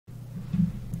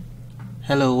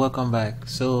Hello, welcome back.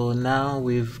 So now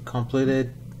we've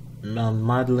completed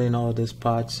modeling all these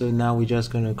parts, so now we're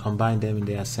just going to combine them in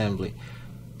the assembly.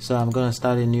 So I'm going to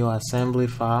start a new assembly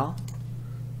file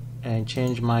and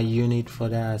change my unit for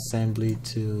that assembly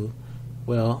to,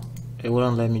 well, it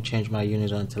wouldn't let me change my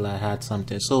unit until I had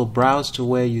something. So browse to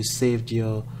where you saved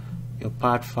your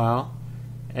part file,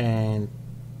 and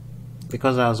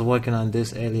because I was working on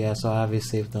this earlier, so I have it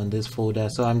saved on this folder.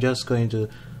 So I'm just going to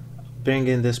bring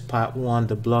in this part 1,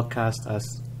 the block cast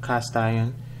as cast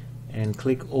iron, and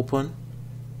click open,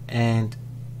 and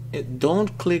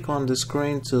don't click on the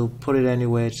screen to put it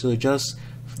anywhere. So just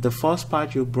the first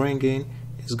part you bring in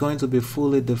is going to be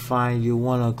fully defined. You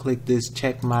want to click this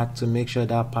check mark to make sure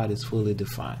that part is fully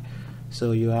defined.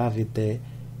 So you have it there,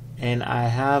 and I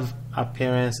have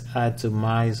appearance add to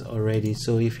mice already.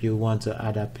 So if you want to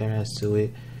add appearance to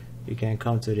it, you can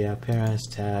come to the appearance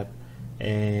tab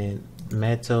and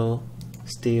metal,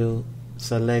 steel,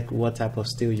 select what type of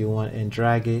steel you want and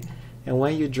drag it. And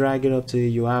when you drag it up to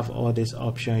you have all these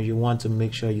options. You want to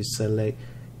make sure you select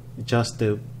just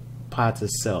the part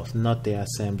itself, not the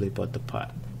assembly but the part.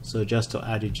 So just to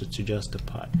add it to just the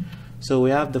part. So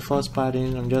we have the first part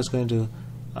in. I'm just going to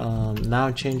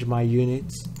now change my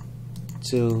units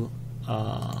to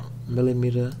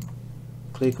millimeter,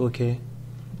 click OK,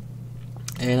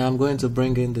 and I'm going to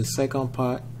bring in the second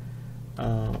part.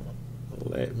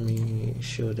 Let me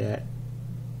show that.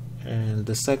 And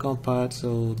the second part,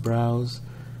 so browse,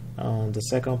 the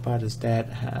second part is that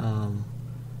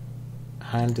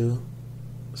handle.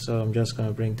 So I'm just going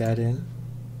to bring that in,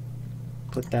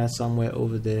 put that somewhere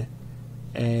over there.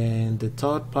 And the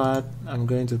third part, I'm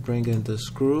going to bring in the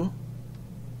screw.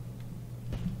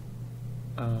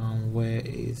 Where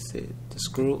is it? The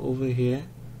screw over here,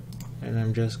 and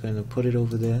I'm just going to put it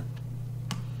over there.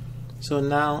 So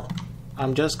now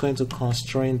I'm just going to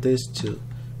constrain these two,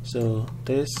 so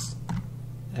this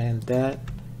and that.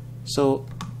 So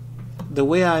the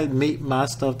way I make my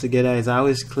stuff together is I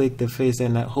always click the face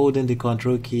and holding the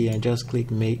control key and just click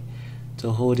make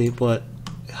to hold it, but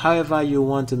however you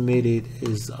want to make it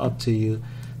is up to you.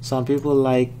 Some people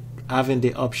like having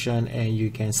the option and you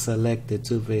can select the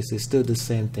two faces. It's still the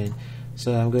same thing.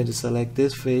 So I'm going to select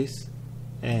this face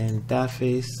and that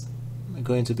face. I'm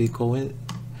going to be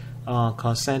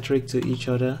concentric to each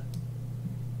other,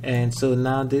 and so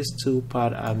now these two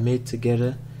parts are made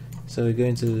together. So we're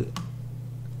going to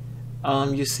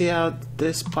you see how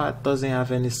this part doesn't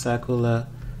have any circular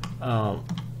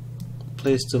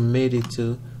place to mate it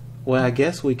to. Well, I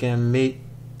guess we can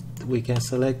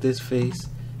select this face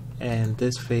and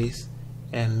this face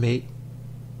and mate,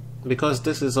 because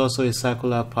this is also a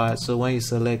circular part. So when you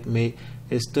select mate,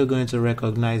 it's still going to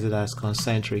recognize it as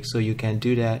concentric. So you can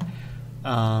do that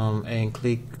and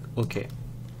click OK.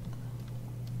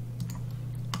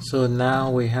 So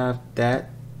now we have that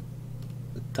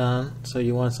done. So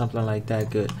you want something like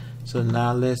that, good. So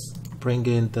now let's bring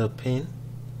in the pin,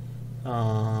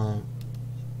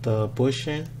 the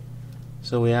bushing.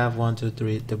 So we have 1, 2,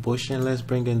 3, the bushing. Let's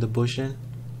bring in the bushing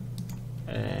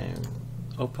and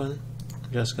open.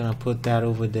 I'm just gonna put that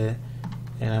over there,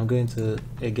 and I'm going to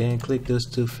again click those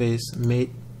two face,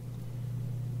 mate,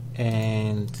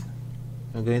 and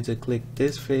I'm going to click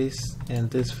this face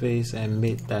and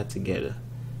mate that together.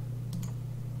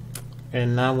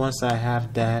 And now once I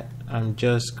have that, I'm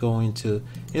just going to,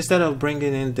 instead of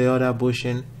bringing in the other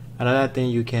bushing, another thing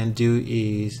you can do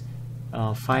is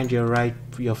find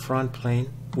your front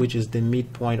plane, which is the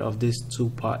midpoint of this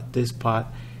part,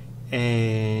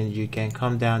 and you can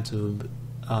come down to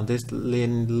this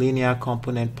linear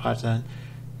component pattern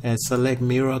and select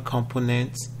mirror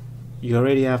components. You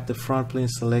already have the front plane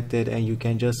selected, and you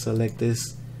can just select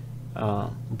this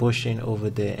bushing over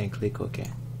there and click OK.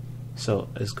 So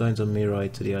it's going to mirror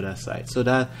it to the other side. So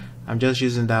that I'm just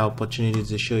using that opportunity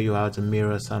to show you how to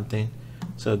mirror something.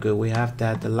 So good, we have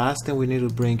that. The last thing we need to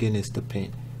bring in is the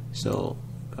pin. So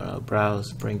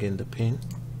browse, bring in the pin,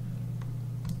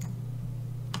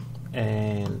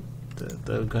 and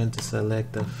they're going to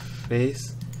select the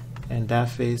face and that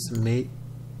face mate,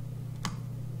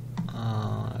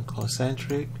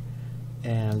 concentric,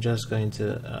 and I'm just going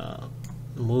to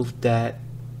move that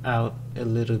out a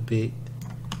little bit,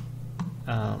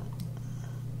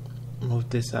 move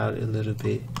this out a little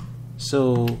bit.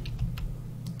 So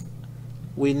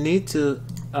we need to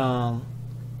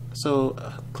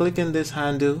clicking this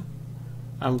handle,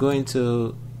 I'm going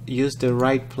to use the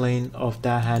right plane of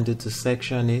that handle to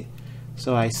section it.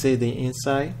 So I say the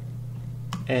inside,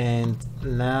 and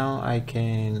now I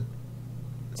can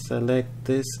select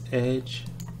this edge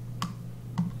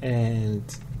and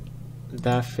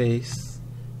that face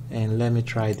and let me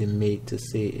try the mate to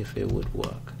see if it would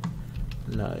work.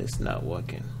 No, it's not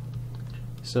working.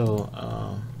 So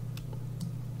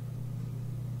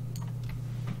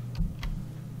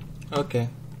okay,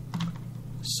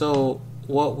 so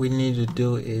what we need to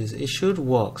do is, it should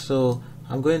work. So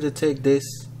I'm going to take this,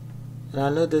 and I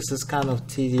know this is kind of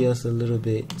tedious a little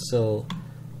bit, so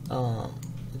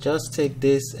just take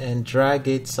this and drag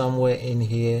it somewhere in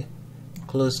here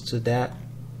close to that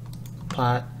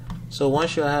part. So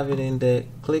once you have it in there,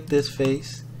 click this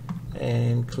face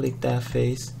and click that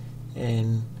face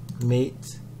and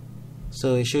mate.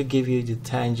 So it should give you the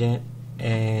tangent,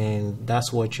 and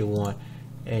that's what you want,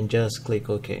 and just click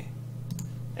OK.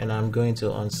 And I'm going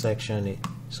to unsection it.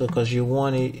 So because you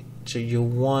want it to, you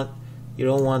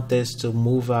don't want this to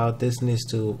move out, this needs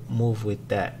to move with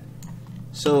that.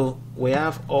 So we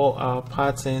have all our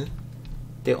parts in.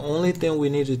 The only thing we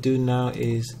need to do now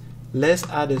is, let's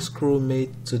add a screw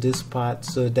mate to this part,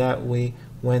 so that way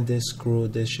when this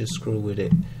should screw with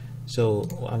it. So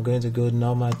I'm going to go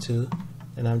normal 2,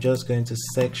 and I'm just going to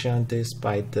section this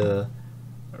by the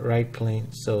right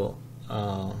plane. So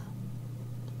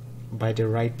by the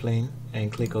right plane,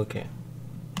 and click OK.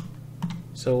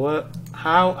 So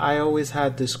how I always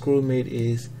had the screw mate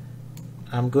is,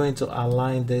 I'm going to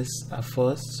align this at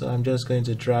first. So I'm just going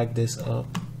to drag this up.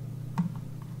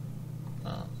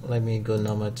 Let me go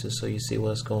number 2 so you see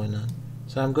what's going on.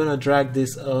 So I'm going to drag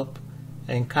this up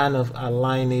and kind of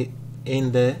align it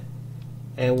in there.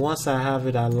 And once I have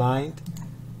it aligned,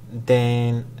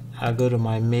 then I go to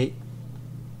my mate,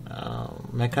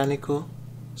 mechanical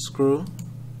screw,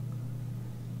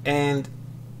 and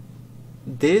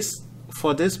this,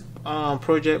 for this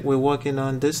project we're working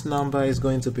on, this number is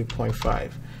going to be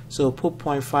 0.5. So put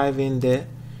 0.5 in there,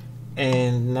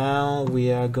 and now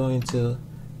we are going to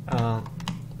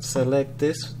select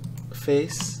this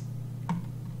face.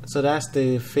 So that's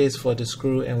the face for the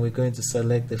screw, and we're going to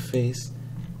select the face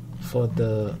for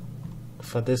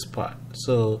this part.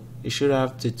 So you should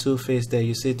have the 2 face there.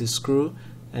 You see the screw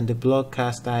and the block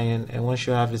cast iron, and once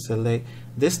you have it select,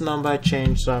 this number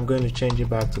changed, so I'm going to change it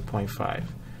back to 0.5.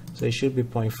 So it should be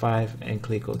 0.5, and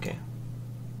click OK.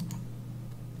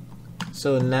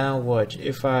 So now watch,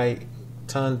 if I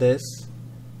turn this,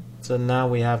 so now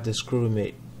we have the screw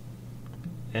mate,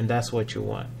 and that's what you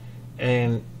want.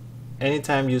 And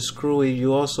anytime you screw it,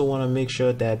 you also want to make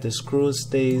sure that the screw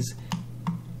stays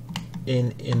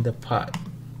in the part.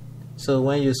 So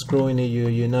when you're screwing it,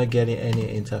 you're not getting any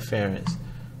interference.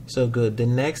 So good. The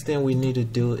next thing we need to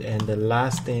do, and the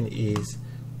last thing, is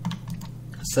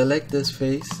select this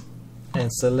face and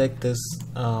select this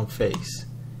face,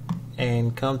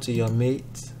 and come to your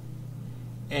mate,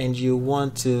 and you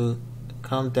want to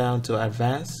come down to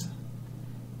advanced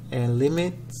and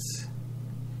limit,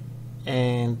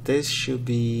 and this should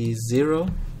be 0,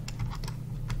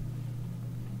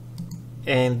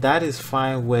 and that is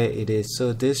fine where it is.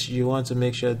 So this, you want to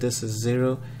make sure this is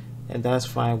 0, and that's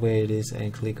fine where it is,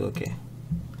 and click OK.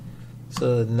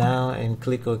 So now, and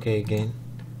click OK again.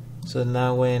 So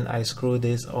now when I screw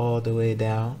this all the way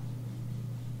down,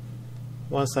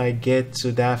 once I get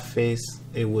to that face,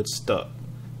 it would stop.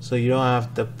 So you don't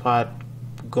have the part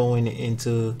going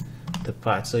into the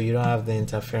part, so you don't have the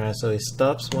interference. So it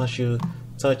stops once you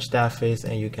touch that face,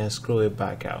 and you can screw it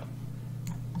back out.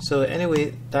 So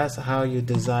anyway, that's how you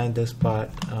design this part.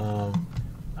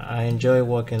 I enjoy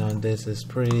working on this. It's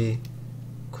pretty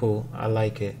cool. I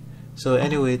like it. So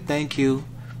anyway, thank you,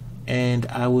 and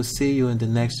I will see you in the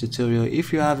next tutorial.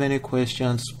 If you have any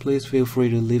questions, please feel free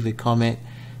to leave a comment,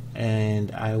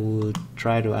 and I will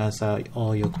try to answer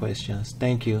all your questions.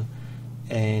 Thank you,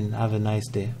 and have a nice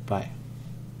day. Bye.